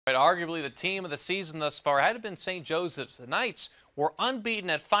Right, arguably the team of the season thus far had been St. Joseph's. The Knights were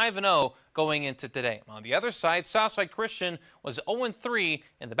unbeaten at 5-0 going into today. On the other side, Southside Christian was 0-3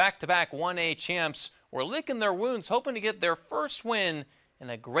 in the back-to-back 1A champs. Were licking their wounds, hoping to get their first win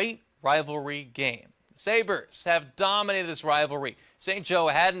in a great rivalry game. The Sabres have dominated this rivalry. St. Joe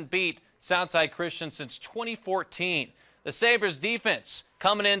hadn't beat Southside Christian since 2014. The Sabres defense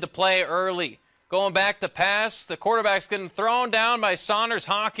coming into play early. Going back to pass, the quarterback's getting thrown down by Saunders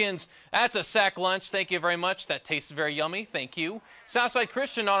Hawkins. That's a sack lunch. Thank you very much. That tastes very yummy. Thank you. Southside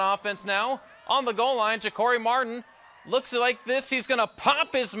Christian on offense now. On the goal line, Ja'Cory Martin looks like this. He's going to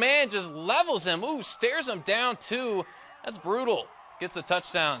pop his man, just levels him. Ooh, stares him down too. That's brutal. Gets the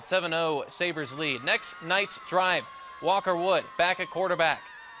touchdown. 7-0 Sabres lead. Next night's drive, Walker Wood back at quarterback.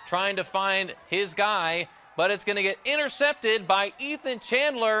 Trying to find his guy, but it's going to get intercepted by Ethan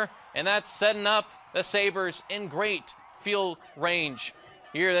Chandler. And that's setting up the Sabres in great field range.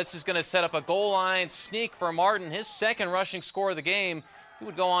 Here, this is going to set up a goal line sneak for Martin, his second rushing score of the game. He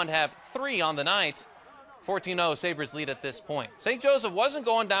would go on to have 3 on the night. 14-0 Sabres lead at this point. St. Joseph wasn't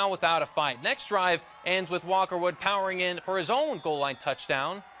going down without a fight. Next drive ends with Walker Wood powering in for his own goal line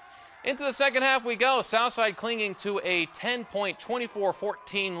touchdown. Into the second half we go. Southside clinging to a 10-point,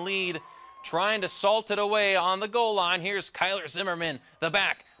 24-14 lead, trying to salt it away on the goal line. Here's Kyler Zimmerman, the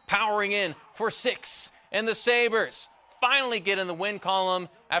back, powering in for 6, and the Sabres finally get in the win column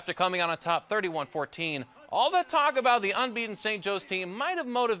after coming on top 31-14. All that talk about the unbeaten St. Joe's team might have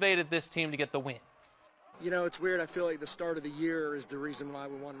motivated this team to get the win. You know, it's weird. I feel like the start of the year is the reason why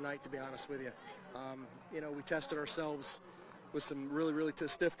we won tonight, to be honest with you. You know, we tested ourselves with some really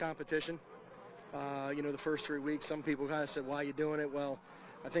stiff competition. You know, the first 3 weeks, some people kind of said, why are you doing it? Well,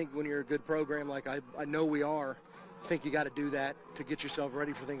 I think when you're a good program like I know we are, I think you got to do that to get yourself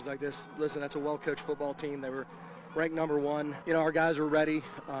ready for things like this. Listen, that's a well-coached football team. They were ranked #1. You know, our guys were ready.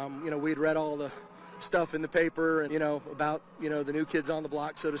 You know, we'd read all the stuff in the paper and, you know, about, you know, the new kids on the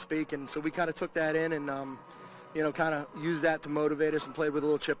block, so to speak. And so we kind of took that in and, you know, kind of used that to motivate us and played with a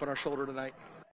little chip on our shoulder tonight.